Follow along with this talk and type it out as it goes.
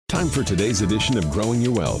Time for today's edition of Growing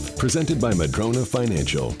Your Wealth, presented by Madrona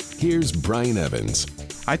Financial. Here's Brian Evans.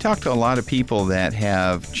 I talk to a lot of people that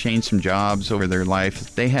have changed some jobs over their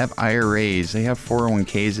life. They have IRAs, they have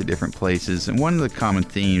 401ks at different places, and one of the common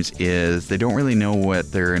themes is they don't really know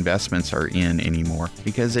what their investments are in anymore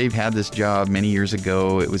because they've had this job many years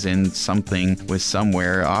ago. It was in something with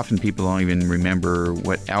somewhere. Often people don't even remember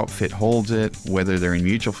what outfit holds it, whether they're in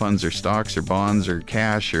mutual funds or stocks or bonds or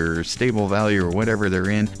cash or stable value or whatever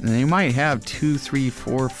they're in. And they might have 2, 3,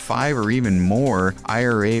 4, 5 or even more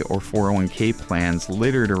IRA or 401k plans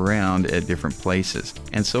littered around at different places.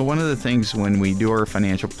 And so one of the things when we do our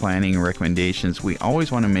financial planning and recommendations, we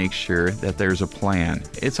always want to make sure that there's a plan.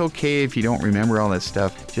 It's okay if you don't remember all that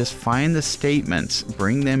stuff. Just find the statements,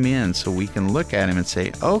 bring them in so we can look at them and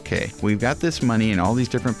say, okay, we've got this money in all these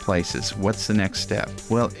different places. What's the next step?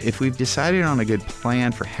 Well, if we've decided on a good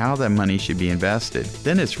plan for how that money should be invested,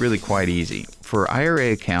 then it's really quite easy. For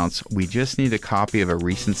IRA accounts, we just need a copy of a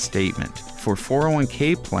recent statement. For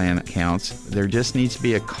 401k plan accounts, there just needs to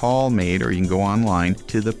be a call made, or you can go online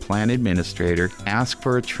to the plan administrator, ask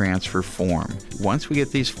for a transfer form. Once we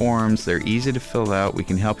get these forms, they're easy to fill out. We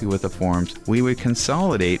can help you with the forms. We would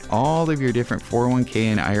consolidate all of your different 401k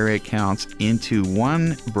and IRA accounts into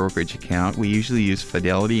one brokerage account. We usually use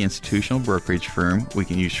Fidelity Institutional Brokerage Firm. We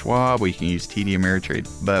can use Schwab, we can use TD Ameritrade.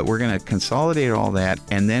 But we're going to consolidate all that,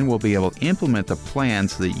 and then we'll be able to implement the plan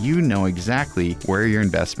so that you know exactly where your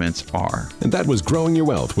investments are. And that was Growing Your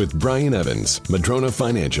Wealth with Brian Evans, Madrona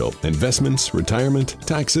Financial. Investments, retirement,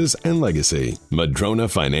 taxes, and legacy.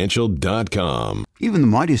 MadronaFinancial.com. Even the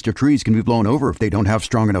mightiest of trees can be blown over if they don't have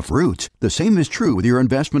strong enough roots. The same is true with your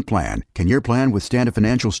investment plan. Can your plan withstand a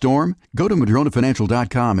financial storm? Go to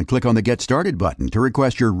MadronaFinancial.com and click on the Get Started button to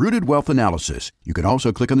request your Rooted Wealth Analysis. You can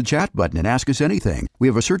also click on the chat button and ask us anything. We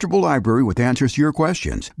have a searchable library with answers to your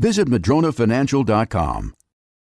questions. Visit MadronaFinancial.com.